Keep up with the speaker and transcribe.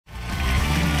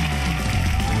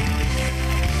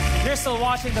still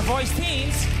watching The Voice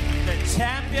Teens, the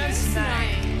Champions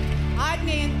Night. At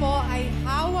ngayon po ay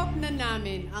hawak na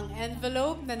namin ang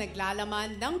envelope na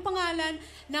naglalaman ng pangalan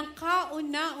ng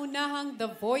kauna-unahang The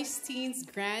Voice Teens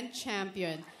Grand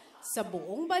Champion sa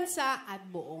buong bansa at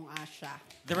buong Asia.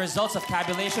 The results of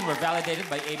tabulation were validated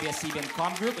by ABS-CBN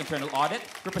Com Group Internal Audit,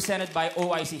 represented by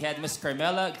OIC Head Ms.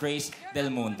 Carmela Grace Del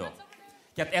Mundo.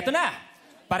 Kaya't eto na,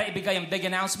 para ibigay ang big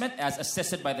announcement as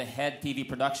assisted by the Head TV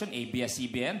Production,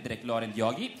 ABS-CBN, Direk Loren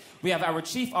Diogi. We have our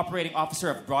Chief Operating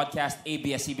Officer of Broadcast,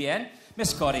 ABS-CBN,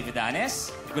 Ms. Cory Vidanes.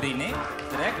 Good evening,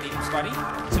 Direk. Good evening, Ms. Cory.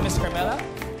 So, Ms. Carmela,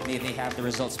 may they have the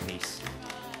results, please.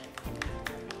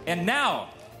 And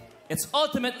now, it's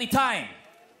ultimately time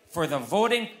for the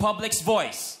voting public's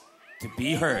voice to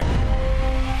be heard.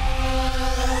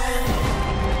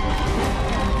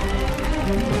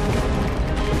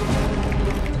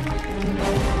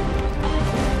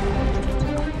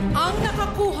 Ang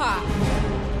nakakuha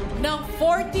ng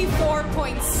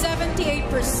 44.78%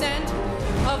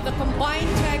 of the combined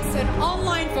text and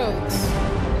online votes.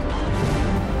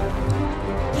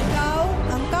 Ikaw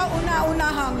ang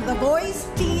kauna-unahang The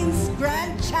Voice Teens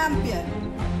Grand Champion.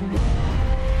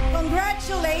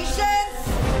 Congratulations!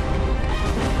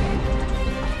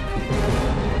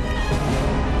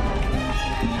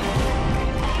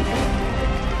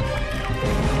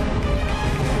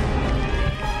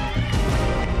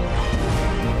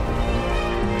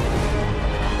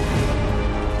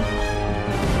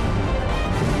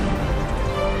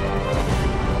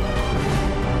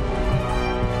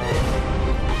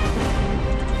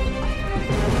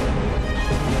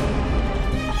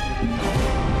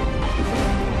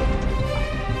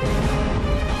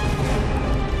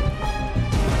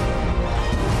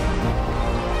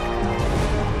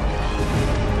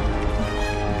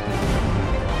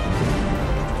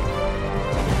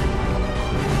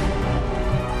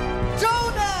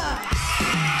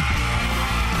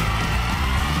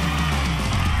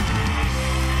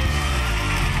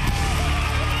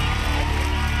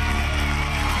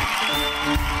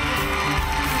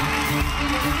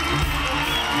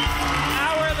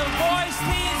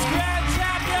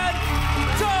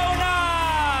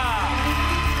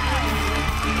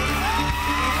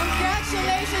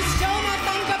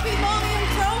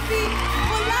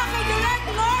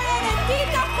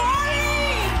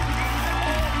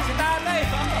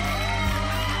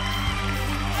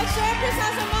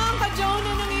 Sasamahan ka,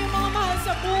 Jona, ng iyong mga mahal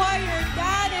sa buhay, your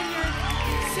dad and your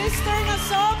sister na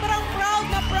sobrang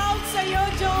proud sa'yo,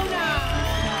 Jona.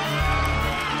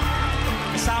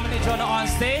 Kasama ni Jona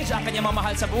on stage, ang kanyang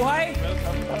mamahal sa buhay.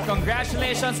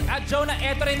 Congratulations. At Jona,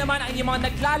 eto rin naman ang inyong mga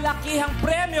naglalakihang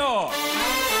premyo.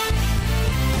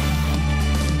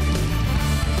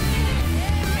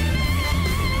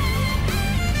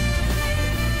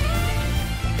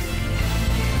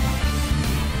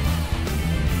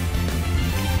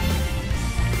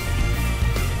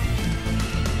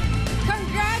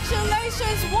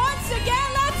 Congratulations once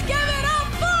again,